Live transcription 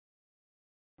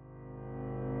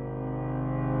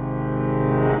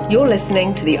You're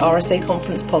listening to the RSA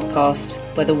Conference podcast,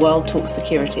 where the world talks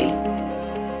security.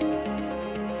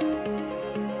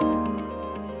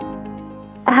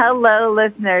 Hello,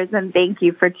 listeners, and thank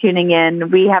you for tuning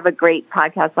in. We have a great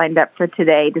podcast lined up for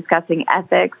today discussing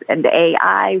ethics and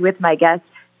AI with my guest,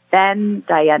 Ben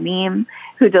Dayanim,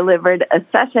 who delivered a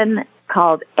session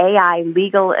called AI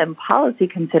Legal and Policy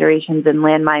Considerations and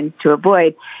Landmines to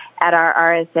Avoid at our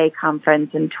RSA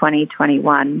conference in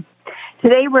 2021.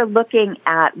 Today, we're looking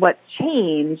at what's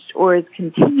changed or is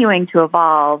continuing to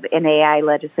evolve in AI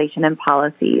legislation and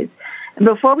policies. And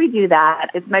before we do that,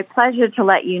 it's my pleasure to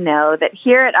let you know that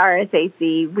here at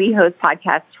RSAC, we host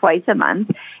podcasts twice a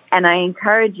month, and I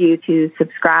encourage you to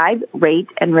subscribe, rate,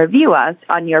 and review us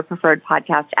on your preferred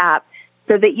podcast app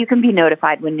so that you can be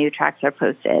notified when new tracks are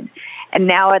posted. And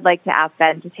now I'd like to ask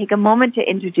Ben to take a moment to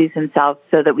introduce himself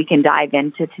so that we can dive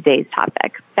into today's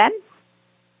topic. Ben?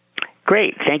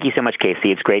 Great. Thank you so much,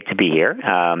 Casey. It's great to be here.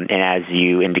 And as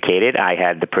you indicated, I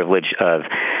had the privilege of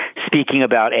speaking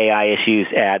about AI issues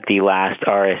at the last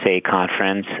RSA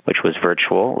conference, which was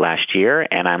virtual last year,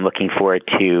 and I'm looking forward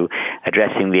to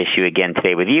addressing the issue again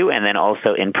today with you, and then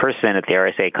also in person at the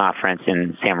RSA conference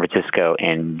in San Francisco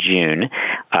in June.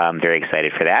 I'm very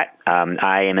excited for that.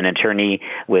 I am an attorney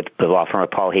with the law firm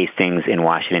of Paul Hastings in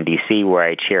Washington, D.C., where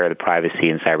I chair the privacy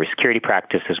and cybersecurity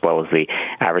practice as well as the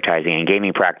advertising and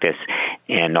gaming practice,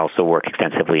 and also work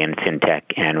extensively in fintech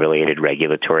and related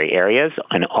regulatory areas,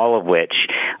 and all of which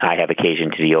I have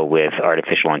occasion to deal with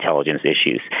artificial intelligence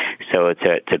issues. So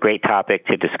it's a great topic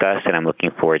to discuss, and I'm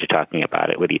looking forward to talking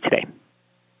about it with you today.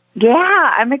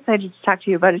 Yeah, I'm excited to talk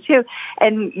to you about it too.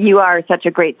 And you are such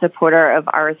a great supporter of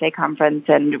RSA Conference,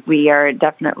 and we are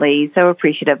definitely so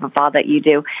appreciative of all that you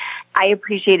do. I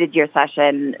appreciated your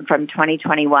session from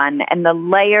 2021 and the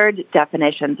layered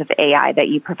definitions of AI that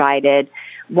you provided.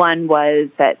 One was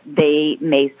that they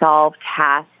may solve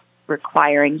tasks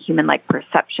requiring human-like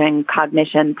perception,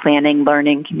 cognition, planning,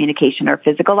 learning, communication, or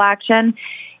physical action.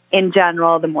 In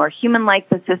general, the more human-like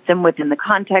the system within the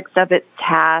context of its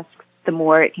tasks, the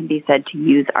more it can be said to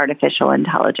use artificial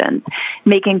intelligence,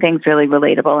 making things really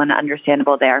relatable and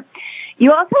understandable there.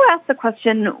 You also asked the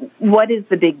question, what is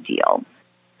the big deal?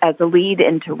 As a lead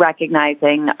into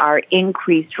recognizing our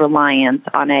increased reliance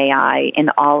on AI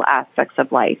in all aspects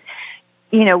of life.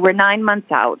 You know, we're 9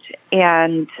 months out,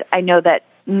 and I know that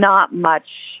not much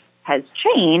has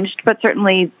changed, but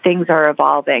certainly things are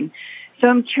evolving. So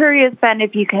I'm curious, Ben,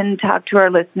 if you can talk to our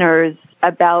listeners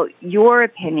about your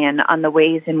opinion on the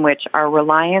ways in which our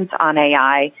reliance on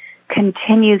AI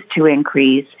continues to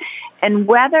increase and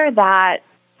whether that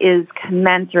is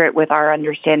commensurate with our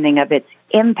understanding of its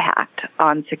impact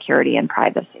on security and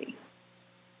privacy.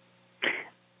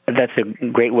 That's a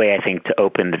great way, I think, to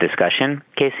open the discussion,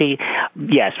 Casey.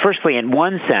 Yes, firstly, in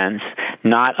one sense,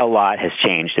 not a lot has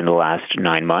changed in the last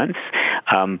 9 months.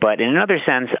 But in another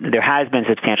sense, there has been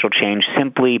substantial change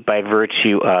simply by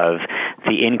virtue of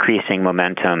the increasing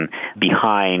momentum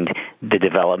behind the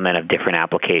development of different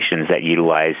applications that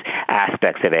utilize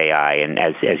aspects of AI. And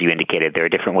as you indicated, there are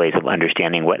different ways of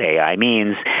understanding what AI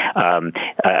means,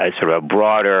 sort of a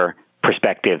broader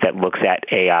perspective that looks at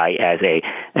AI as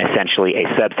essentially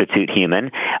a substitute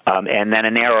human, and then a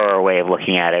narrower way of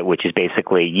looking at it, which is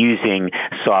basically using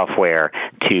software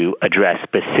to address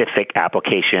specific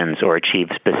applications or achieve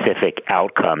specific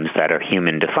outcomes that are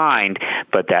human-defined,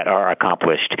 but that are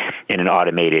accomplished in an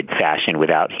automated fashion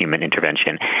without human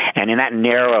intervention. And in that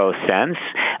narrow sense,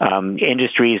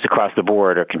 industries across the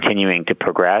board are continuing to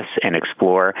progress and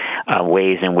explore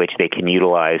ways in which they can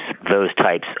utilize those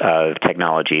types of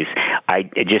technologies. I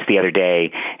just the other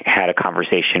day had a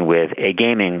conversation with a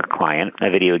gaming client, a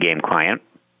video game client,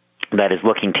 that is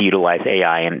looking to utilize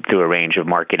AI through a range of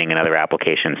marketing and other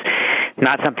applications.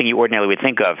 Not something you ordinarily would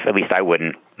think of, at least I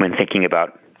wouldn't, when thinking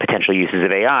about potential uses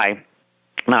of AI.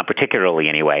 Not particularly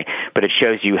anyway, but it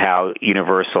shows you how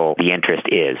universal the interest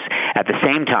is. At the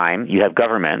same time, you have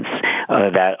governments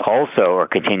that also are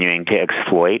continuing to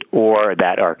exploit or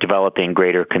that are developing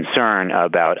greater concern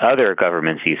about other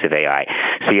governments' use of AI.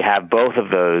 So you have both of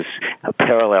those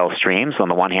parallel streams. On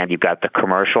the one hand, you've got the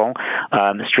commercial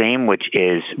stream, which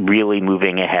is really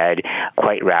moving ahead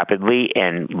quite rapidly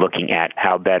and looking at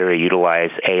how better to utilize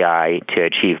AI to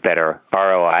achieve better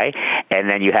ROI. And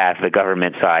then you have the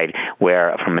government side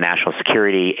where from a national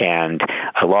security and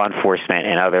a law enforcement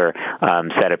and other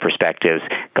set of perspectives,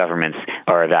 governments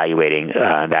are evaluating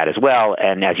evaluating that as well.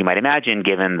 And as you might imagine,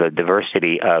 given the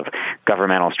diversity of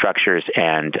governmental structures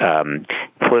and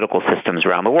political systems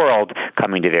around the world,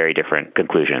 coming to very different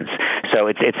conclusions. So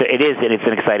it's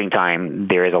an exciting time.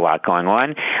 There is a lot going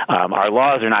on. Our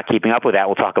laws are not keeping up with that.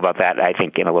 We'll talk about that, I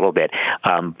think, in a little bit.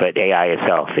 But AI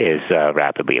itself is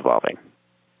rapidly evolving.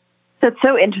 That's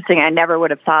so interesting. I never would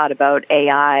have thought about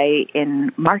AI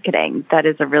in marketing. That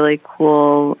is a really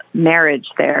cool marriage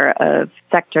there of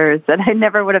sectors that I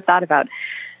never would have thought about.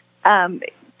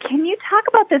 Can you talk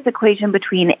about this equation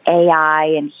between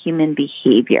AI and human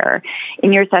behavior?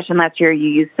 In your session last year, you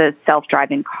used the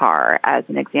self-driving car as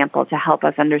an example to help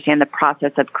us understand the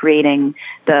process of creating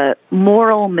the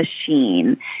moral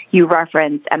machine. You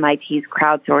referenced MIT's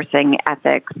crowdsourcing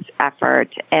ethics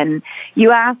effort, and you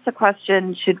asked the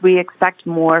question, should we expect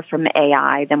more from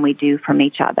AI than we do from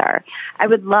each other? I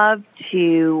would love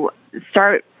to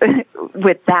start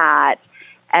with that.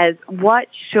 As what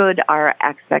should our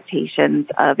expectations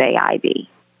of AI be?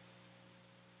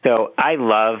 So I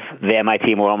love the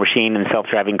MIT moral machine and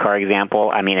self-driving car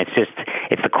example. I mean, it's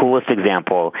the coolest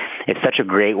example. It's such a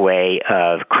great way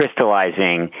of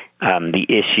crystallizing the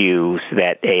issues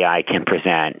that AI can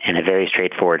present in a very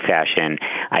straightforward fashion.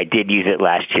 I did use it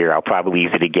last year. I'll probably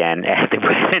use it again at the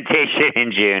presentation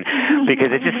in June because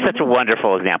it's just such a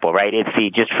wonderful example, right?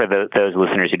 It's just for those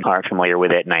listeners who aren't familiar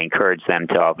with it, and I encourage them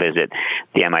to all visit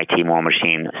the MIT Moral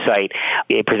Machine site.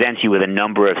 It presents you with a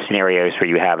number of scenarios where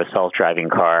you have a self-driving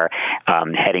car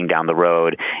heading down the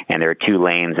road, and there are 2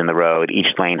 lanes in the road.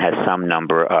 Each lane has some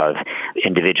number of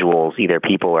individuals, either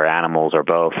people or animals or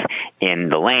both, in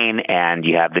the lane. And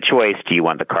you have the choice, do you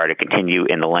want the car to continue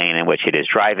in the lane in which it is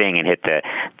driving and hit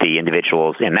the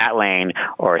individuals in that lane,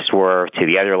 or swerve to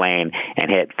the other lane and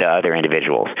hit the other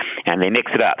individuals? And they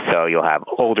mix it up. So you'll have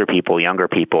older people, younger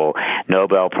people,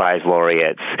 Nobel Prize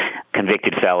laureates,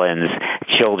 convicted felons,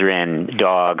 children,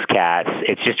 dogs, cats.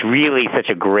 It's just really such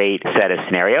a great set of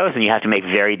scenarios, and you have to make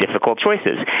very difficult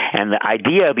choices. And the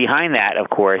idea behind that, of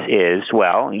course, is,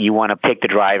 well, you want to take the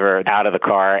driver out of the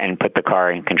car and put the car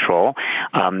in control.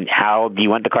 How do you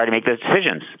want the car to make those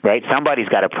decisions, right? Somebody's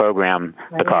got to program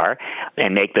the car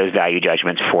and make those value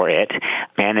judgments for it,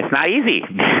 and it's not easy.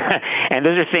 And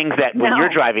those are things that when you're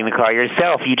driving the car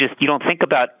yourself, you don't think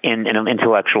about in an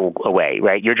intellectual way,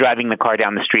 right? You're driving the car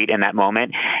down the street in that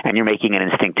moment, and you're making an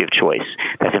instinctive choice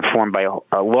that's informed by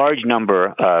a large number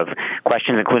of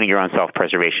questions, including your own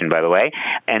self-preservation, by the way.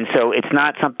 And so it's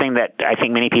not something that I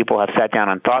think many people have sat down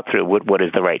and thought through, what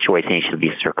is the right choice in each of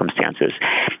these circumstances.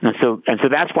 And so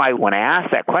that's why when I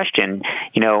ask that question,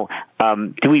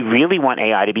 do we really want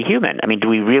AI to be human? I mean, do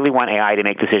we really want AI to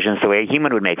make decisions the way a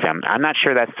human would make them? I'm not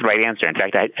sure that's the right answer. In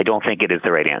fact, I don't think it is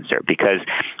the right answer, because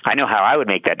I know how I would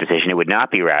make that decision. It would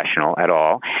not be rational at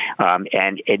all.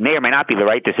 And it may or may not be the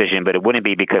right decision, but it wouldn't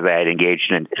be because I had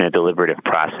engaged in a deliberative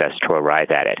process to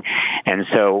arrive at it. And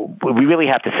so we really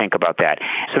have to think about that.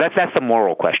 So that's the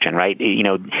moral question, right?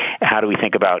 How do we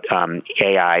think about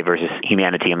AI versus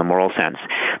humanity in the moral sense?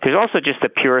 There's also just the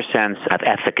pure sense of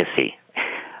efficacy.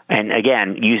 And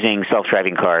again, using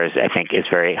self-driving cars, I think, is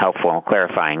very helpful in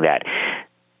clarifying that.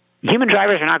 Human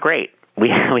drivers are not great. We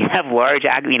have large,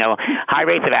 high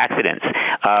rates of accidents.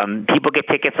 People get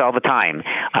tickets all the time.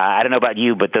 I don't know about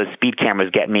you, but those speed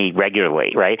cameras get me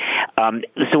regularly, right?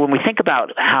 So when we think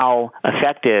about how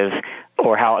effective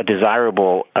or how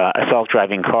desirable a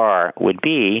self-driving car would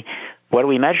be, what are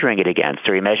we measuring it against?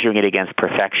 Are we measuring it against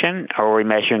perfection, or are we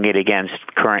measuring it against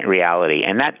current reality?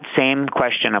 And that same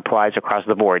question applies across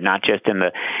the board, not just in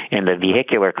the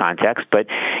vehicular context, but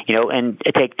and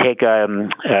take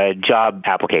job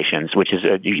applications, which is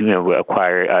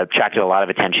attracted a lot of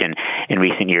attention in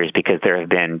recent years because there have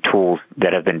been tools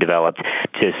that have been developed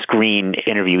to screen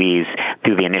interviewees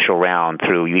through the initial round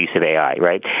through use of AI,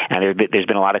 right? And there's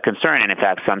been a lot of concern, and in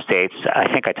fact, some states,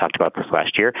 I think I talked about this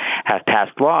last year, have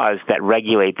passed laws that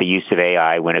regulate the use of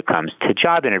AI when it comes to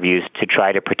job interviews to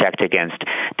try to protect against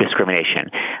discrimination.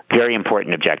 Very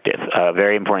important objective,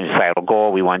 very important societal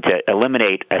goal. We want to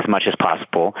eliminate as much as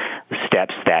possible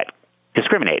steps that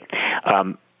discriminate.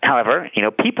 However,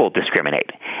 people discriminate.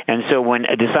 And so when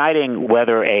deciding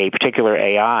whether a particular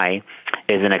AI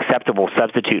is an acceptable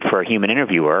substitute for a human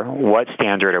interviewer, what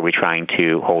standard are we trying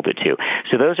to hold it to?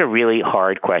 So those are really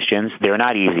hard questions. They're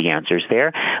not easy answers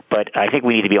there, but I think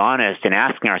we need to be honest in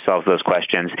asking ourselves those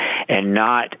questions and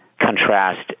not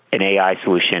contrast an AI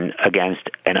solution against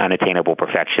an unattainable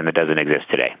perfection that doesn't exist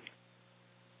today.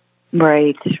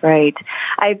 Right.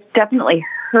 I've definitely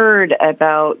heard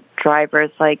about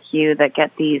drivers like you that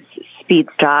get these speed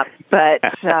stops, but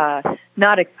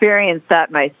not experienced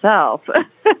that myself.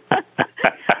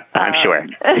 I'm sure.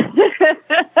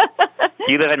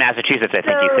 You live in Massachusetts, I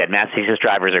think you said. Massachusetts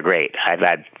drivers are great. I've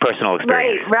had personal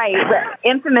experience. Right.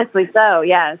 Infamously so,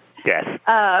 yes. Yes.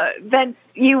 Vince,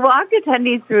 you walked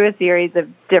attendees through a series of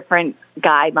different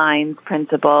guidelines,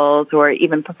 principles, or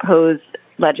even proposed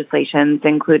legislations,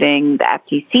 including the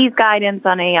FTC's guidance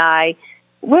on AI.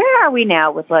 Where are we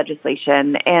now with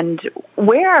legislation, and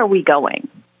where are we going?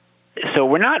 So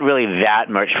we're not really that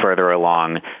much further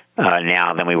along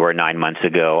now than we were 9 months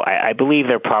ago. I believe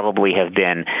there probably have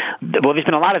been, there's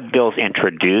been a lot of bills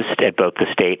introduced at both the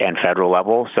state and federal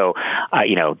level, so,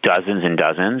 dozens and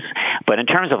dozens. But in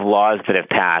terms of laws that have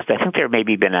passed, I think there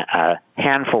maybe been a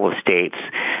handful of states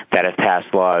that have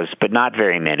passed laws, but not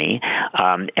very many.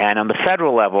 And on the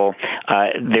federal level,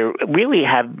 there really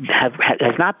has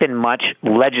not been much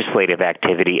legislative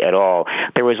activity at all.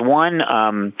 There was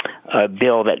one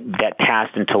bill that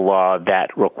passed into law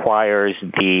that requires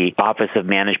the Office of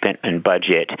Management and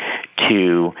Budget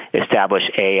to establish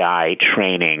AI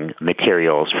training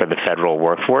materials for the federal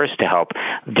workforce to help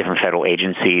different federal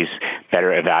agencies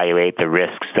better evaluate the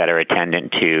risks that are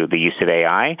attendant to the use of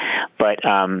AI. But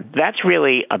that's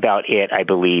really about it, I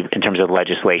believe, in terms of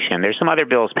legislation. There's some other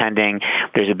bills pending.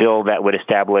 There's a bill that would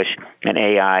establish an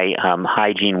AI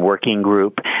hygiene working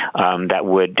group that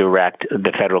would direct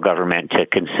the federal government to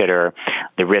consider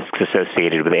the risks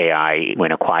associated with AI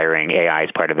when acquiring AI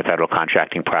as part of the federal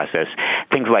contracting process,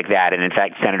 things like that. And in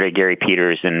fact, Senator Gary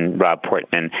Peters and Rob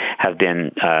Portman have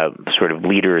been sort of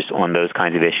leaders on those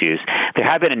kinds of issues. There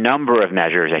have been a number of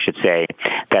measures, I should say,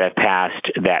 that have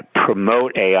passed that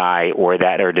promote AI or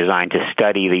that are designed to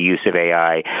study the use of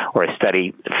AI or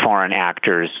study foreign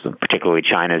actors, particularly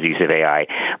China's use of AI.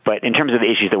 But in terms of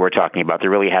the issues that we're talking about, there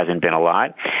really hasn't been a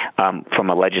lot from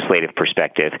a legislative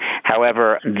perspective.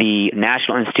 However, the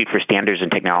National Institute for Standards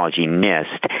and Technology,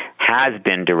 NIST, has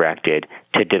been directed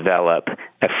to develop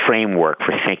a framework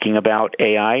for thinking about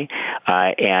AI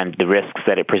and the risks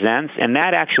that it presents, and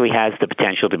that actually has the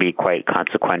potential to be quite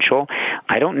consequential.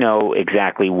 I don't know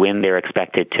exactly when they're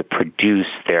expected to produce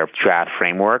their draft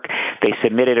framework. They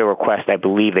submitted a request, I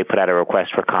believe they put out a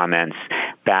request for comments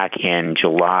back in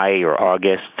July or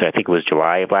August, I think it was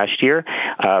July of last year,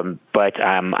 but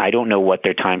I don't know what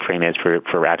their time frame is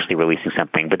for actually releasing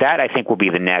something. But that, I think, will be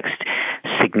the next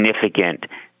significant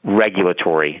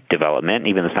regulatory development,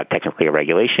 even though it's not technically a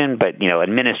regulation, but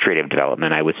administrative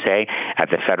development, I would say, at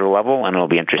the federal level, and it'll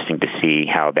be interesting to see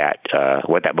how that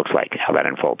what that looks like, how that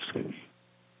unfolds.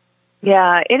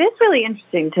 Yeah, it is really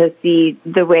interesting to see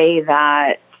the way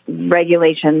that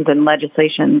regulations and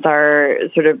legislations are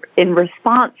sort of in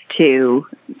response to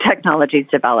technology's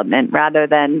development rather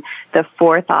than the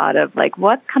forethought of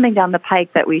what's coming down the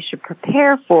pike that we should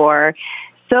prepare for,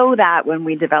 so that when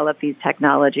we develop these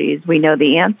technologies, we know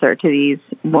the answer to these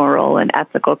moral and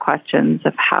ethical questions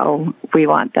of how we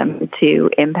want them to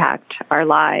impact our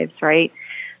lives, right?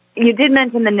 You did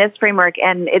mention the NIST framework,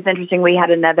 and it's interesting. We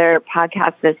had another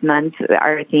podcast this month.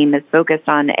 Our theme is focused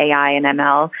on AI and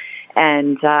ML,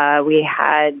 and we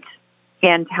had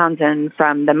Ann Townsend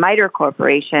from the MITRE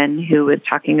Corporation, who was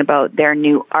talking about their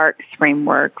new ARCS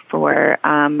framework for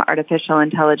artificial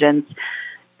intelligence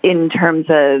in terms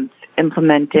of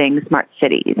implementing smart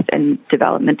cities and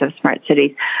development of smart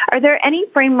cities. Are there any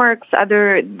frameworks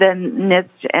other than NIST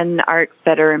and ARCS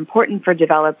that are important for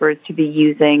developers to be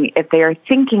using if they are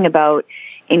thinking about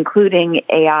including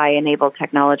AI-enabled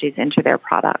technologies into their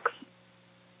products?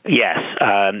 Yes.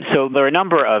 So there are a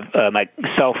number of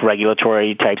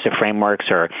self-regulatory types of frameworks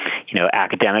or,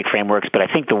 academic frameworks, but I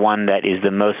think the one that is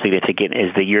the most significant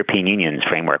is the European Union's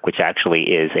framework, which actually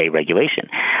is a regulation,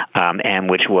 and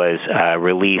which was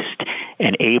released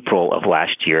in April of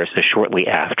last year, so shortly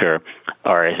after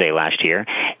RSA last year.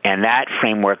 And that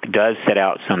framework does set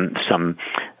out some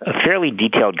fairly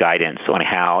detailed guidance on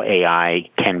how AI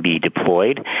can be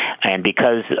deployed. And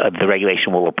because the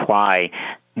regulation will apply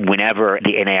whenever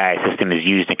the AI system is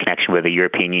used in connection with a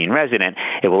European Union resident,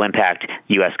 it will impact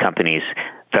U.S. companies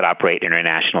that operate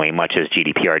internationally, much as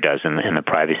GDPR does in the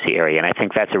privacy area. And I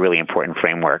think that's a really important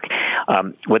framework.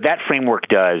 What that framework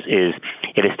does is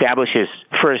it establishes,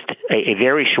 first, a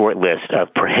very short list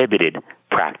of prohibited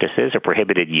practices or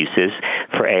prohibited uses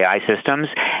for AI systems.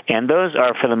 And those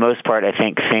are, for the most part, I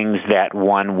think, things that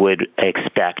one would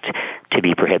expect to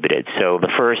be prohibited. So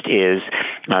the first is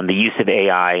the use of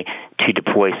AI to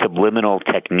deploy subliminal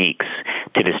techniques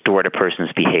to distort a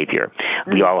person's behavior.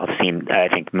 We all have seen, I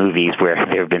think, movies where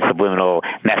there have been subliminal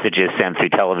messages sent through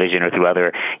television or through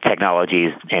other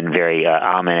technologies in very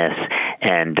ominous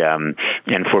and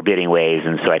forbidding ways.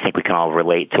 And so I think we can all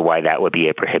relate to why that would be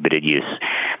a prohibited use.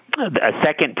 A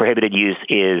second prohibited use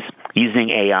is using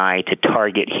AI to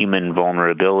target human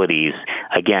vulnerabilities,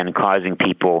 again, causing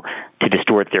people to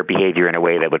distort their behavior in a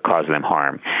way that would cause them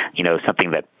harm.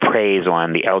 Something that preys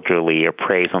on the elderly or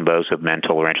preys on those with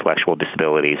mental or intellectual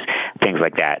disabilities, things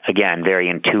like that. Again, very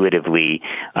intuitively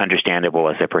understandable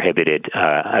as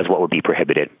as what would be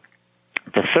prohibited.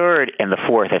 The third and the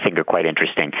fourth, I think, are quite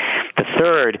interesting. The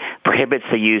third prohibits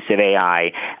the use of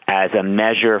AI as a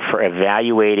measure for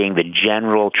evaluating the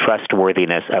general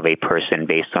trustworthiness of a person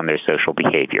based on their social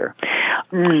behavior,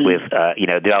 with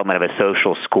development of a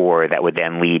social score that would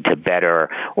then lead to better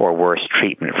or worse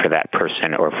treatment for that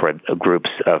person or for groups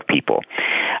of people.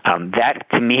 That,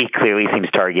 to me, clearly seems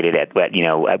targeted at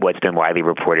what's been widely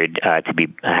reported to be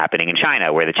happening in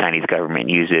China, where the Chinese government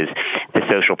uses the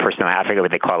social personality, I forget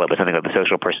what they call it, but something like the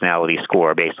social personality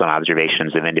score based on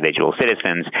observations of individual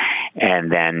citizens,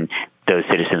 and then those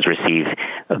citizens receive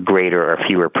greater or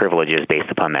fewer privileges based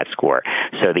upon that score.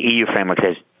 So the EU framework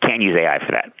says can't use AI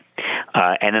for that.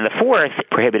 And then the fourth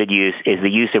prohibited use is the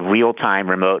use of real-time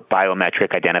remote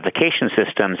biometric identification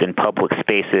systems in public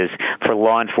spaces for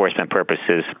law enforcement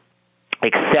purposes,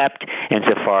 except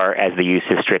insofar as the use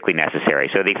is strictly necessary.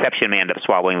 So the exception may end up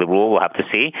swallowing the rule. We'll have to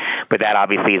see. But that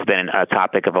obviously has been a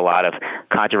topic of a lot of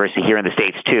controversy here in the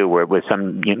States too, where with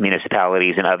some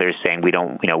municipalities and others saying we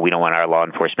don't want our law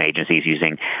enforcement agencies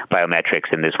using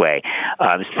biometrics in this way.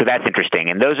 So that's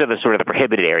interesting. And those are the sort of the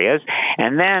prohibited areas.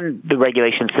 And then the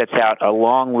regulation sets out a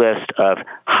long list of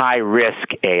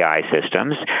high-risk AI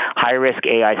systems. High-risk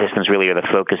AI systems really are the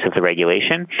focus of the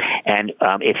regulation. And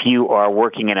if you are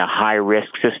working in a high-risk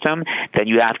system, then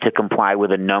you have to comply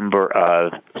with a number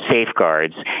of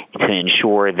safeguards to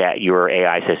ensure that your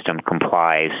AI system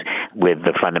complies with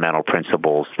the fundamental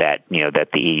principles that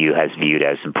the EU has viewed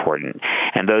as important.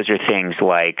 And those are things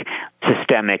like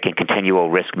systemic and continual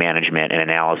risk management and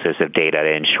analysis of data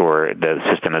to ensure the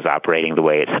system is operating the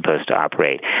way it's supposed to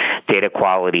operate, data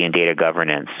quality and data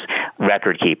governance,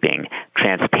 record keeping,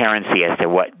 transparency as to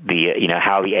what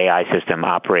how the AI system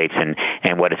operates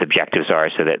and what its objectives are,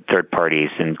 so that third parties,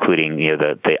 including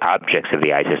the objects of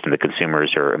the AI system, the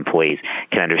consumers or employees,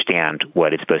 can understand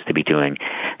what it's supposed to be doing.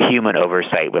 Human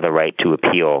oversight with a right to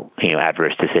appeal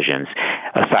adverse decisions,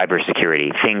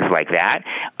 cybersecurity, things like that.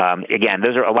 Again,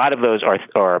 a lot of those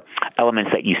are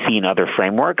elements that you see in other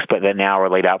frameworks, but that now are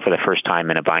laid out for the first time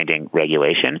in a binding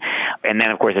regulation. And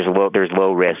then, of course, there's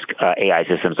low risk AI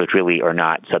systems which really are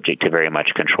not subject to very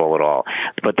much control at all.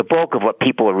 But the bulk of what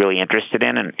people are really interested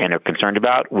in and are concerned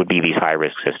about would be these high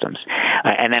risk systems.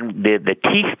 And then the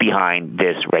teeth behind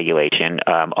this regulation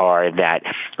are that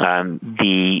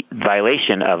the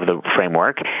violation of the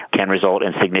framework can result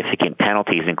in significant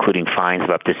penalties, including fines of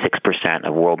up to 6%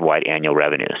 of worldwide annual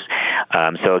revenues.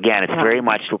 So again, it's very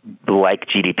much like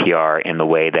GDPR in the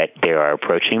way that they are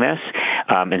approaching this.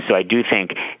 And so I do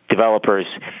think developers,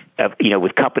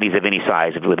 with companies of any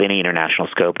size, with any international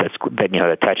scope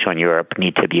that touch on Europe,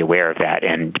 need to be aware of that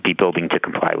and be building to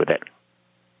comply with it.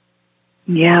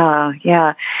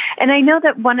 Yeah. And I know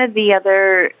that one of the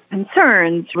other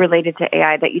concerns related to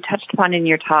AI that you touched upon in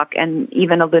your talk and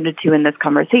even alluded to in this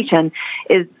conversation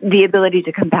is the ability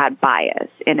to combat bias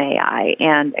in AI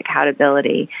and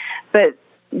accountability, but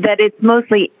that it's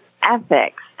mostly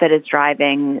ethics that is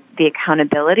driving the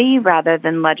accountability rather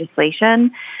than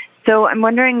legislation. So I'm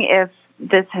wondering if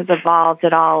this has evolved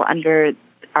at all under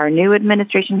our new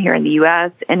administration here in the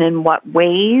U.S., and in what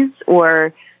ways,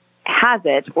 or has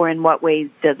it, or in what ways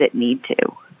does it need to?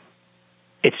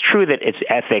 It's true that it's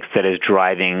ethics that is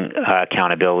driving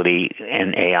accountability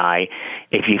in AI.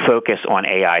 If you focus on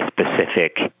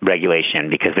AI-specific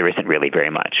regulation, because there isn't really very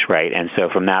much, right? And so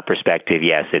from that perspective,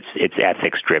 yes, it's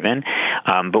ethics-driven.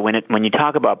 But when you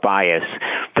talk about bias,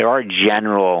 there are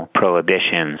general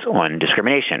prohibitions on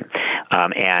discrimination.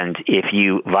 And if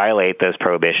you violate those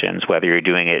prohibitions, whether you're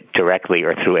doing it directly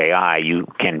or through AI, you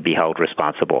can be held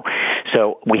responsible.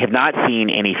 So we have not seen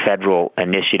any federal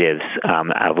initiatives,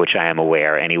 of which I am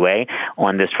aware anyway,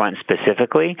 on this front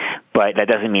specifically, but that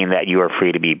doesn't mean that you are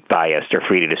free to be biased or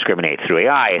free to discriminate through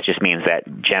AI. It just means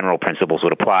that general principles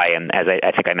would apply. And as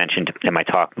I think I mentioned in my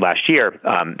talk last year,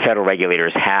 federal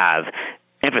regulators have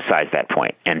emphasized that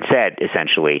point and said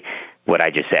essentially what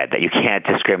I just said, that you can't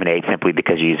discriminate simply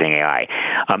because you're using AI.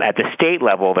 At the state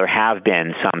level, there have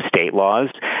been some state laws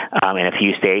in a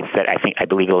few states that I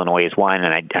believe Illinois is one,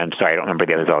 and I'm sorry, I don't remember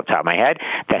the others off the top of my head,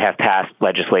 that have passed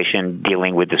legislation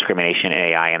dealing with discrimination in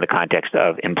AI in the context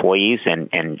of employees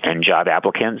and job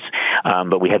applicants.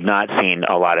 But we have not seen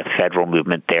a lot of federal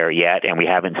movement there yet, and we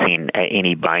haven't seen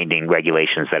any binding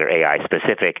regulations that are AI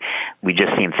specific. We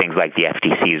just seen things like the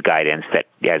FTC's guidance that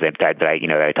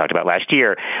I talked about last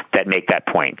year that make that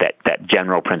point that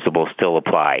general principles still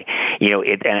apply.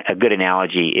 And a good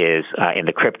analogy is in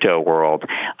the crypto world.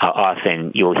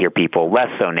 Often you'll hear people, less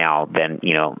so now than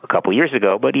a couple of years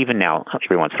ago, but even now,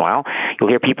 every once in a while, you'll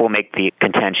hear people make the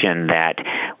contention that,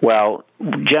 well,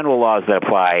 general laws that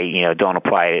apply, don't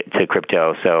apply to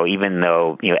crypto. So even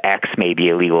though, X may be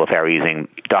illegal if I were using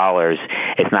dollars,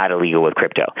 it's not illegal with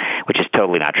crypto, which is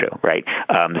totally not true, right?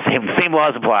 The same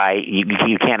laws apply.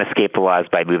 You can't escape the laws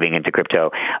by moving into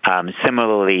crypto.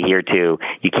 Similarly here too,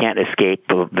 you can't escape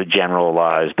the general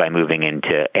laws by moving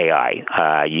into AI.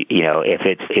 If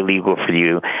it's illegal for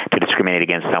you to discriminate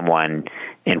against someone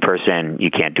in person,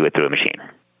 you can't do it through a machine.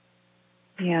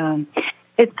 Yeah.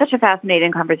 It's such a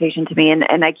fascinating conversation to me,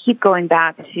 and I keep going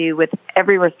back to, with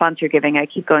every response you're giving, I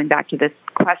keep going back to this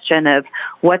question of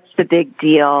what's the big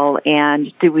deal,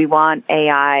 and do we want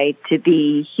AI to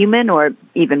be human or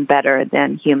even better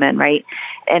than human, right?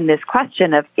 And this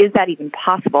question of, is that even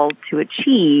possible to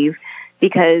achieve?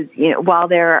 Because, while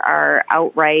there are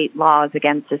outright laws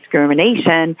against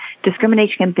discrimination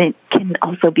can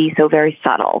also be so very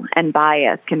subtle, and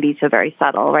bias can be so very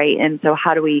subtle, right? And so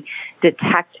how do we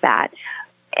detect that?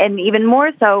 And even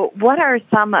more so, what are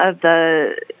some of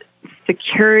the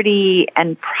security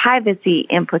and privacy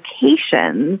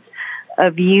implications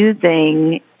of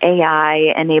using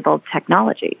AI-enabled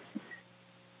technology?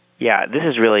 Yeah, this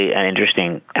is really an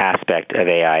interesting aspect of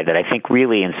AI that I think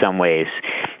really in some ways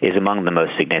is among the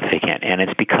most significant. And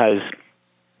it's because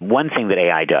one thing that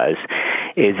AI does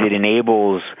is it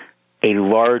enables a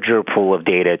larger pool of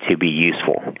data to be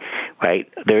useful,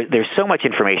 right? There's so much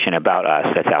information about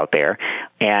us that's out there,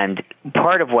 and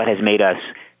part of what has made us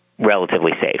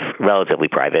relatively safe, relatively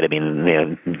private, I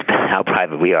mean, how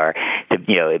private we are,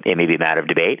 it may be a matter of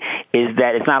debate, is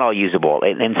that it's not all usable.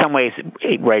 In some ways,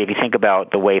 right, if you think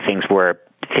about the way things were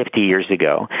 50 years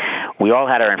ago, we all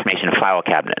had our information in file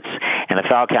cabinets, and the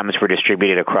file cabinets were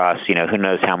distributed across, who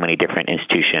knows how many different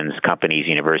institutions, companies,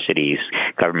 universities,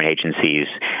 government agencies,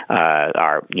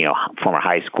 our, former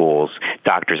high schools,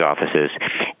 doctors' offices,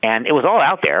 and it was all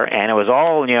out there, and it was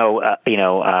all,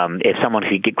 if someone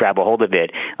could grab a hold of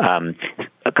it,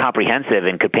 comprehensive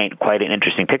and could paint quite an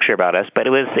interesting picture about us, but it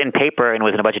was in paper and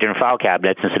was in a bunch of different file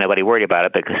cabinets, and so nobody worried about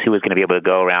it because who was going to be able to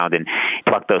go around and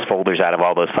pluck those folders out of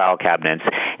all those file cabinets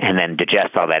and then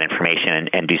digest all that information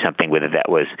and do something with it that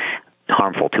was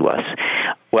harmful to us.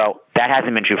 Well, that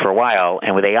hasn't been true for a while,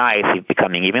 and with AI, it's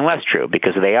becoming even less true,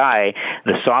 because with AI,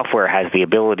 the software has the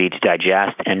ability to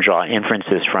digest and draw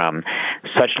inferences from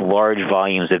such large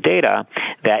volumes of data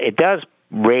that it does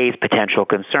raise potential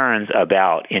concerns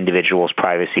about individuals'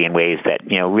 privacy in ways that,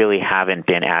 really haven't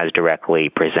been as directly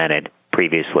presented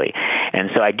previously. And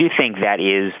so I do think that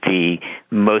is the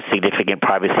most significant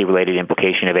privacy-related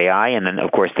implication of AI. And then,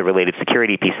 of course, the related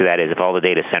security piece of that is if all the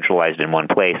data is centralized in one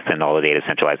place, then all the data is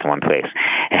centralized in one place.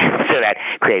 And so that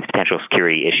creates potential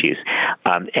security issues.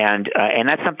 And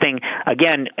that's something,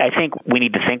 again, I think we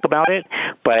need to think about it,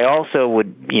 but I also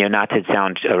would, not to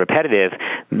sound repetitive,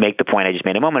 make the point I just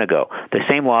made a moment ago. The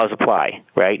same laws apply,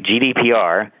 right?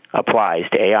 GDPR applies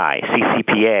to AI.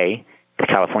 CCPA, the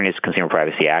California's Consumer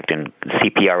Privacy Act, and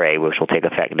CPRA, which will take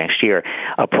effect next year,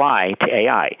 apply to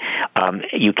AI.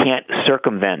 You can't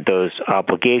circumvent those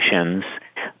obligations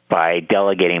by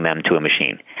delegating them to a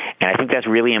machine. And I think that's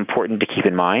really important to keep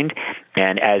in mind.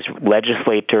 And as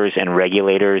legislators and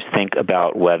regulators think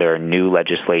about whether new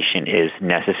legislation is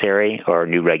necessary or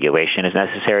new regulation is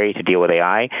necessary to deal with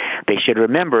AI, they should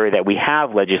remember that we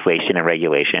have legislation and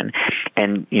regulation.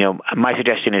 And, my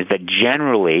suggestion is that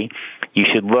generally you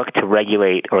should look to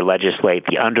regulate or legislate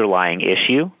the underlying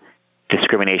issue,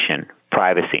 discrimination,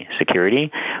 privacy,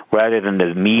 security, rather than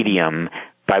the medium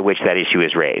by which that issue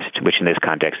is raised, which in this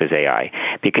context is AI.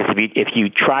 Because if you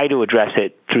try to address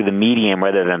it through the medium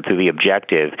rather than through the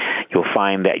objective, you'll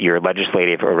find that your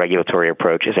legislative or regulatory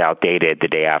approach is outdated the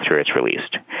day after it's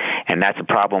released. And that's a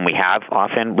problem we have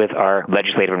often with our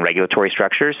legislative and regulatory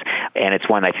structures, and it's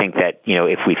one I think that,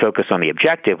 if we focus on the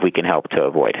objective, we can help to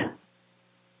avoid.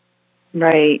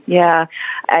 Right, yeah.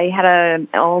 I had an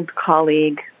old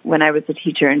colleague when I was a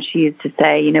teacher, and she used to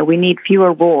say, we need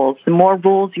fewer rules. The more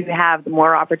rules you have, the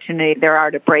more opportunity there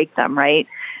are to break them, right?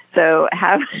 So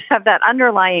have that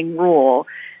underlying rule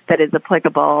that is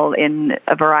applicable in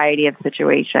a variety of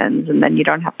situations, and then you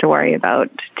don't have to worry about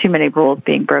too many rules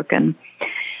being broken.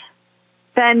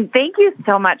 Ben, thank you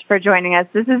so much for joining us.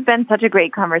 This has been such a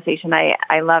great conversation.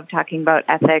 I love talking about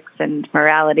ethics and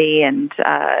morality and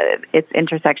its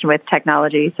intersection with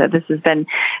technology. So this has been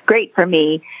great for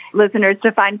me. Listeners,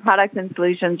 to find products and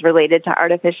solutions related to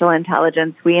artificial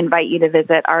intelligence, we invite you to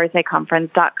visit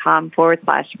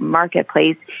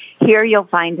rsaconference.com/marketplace. Here you'll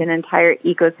find an entire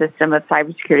ecosystem of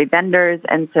cybersecurity vendors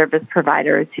and service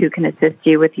providers who can assist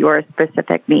you with your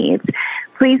specific needs.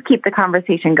 Please keep the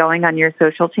conversation going on your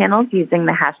social channels using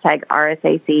the hashtag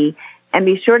RSAC, and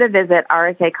be sure to visit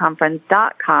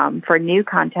rsaconference.com for new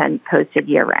content posted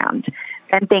year-round.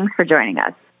 And thanks for joining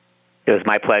us. It was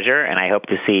my pleasure, and I hope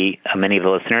to see many of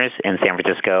the listeners in San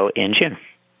Francisco in June.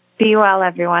 Be well,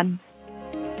 everyone.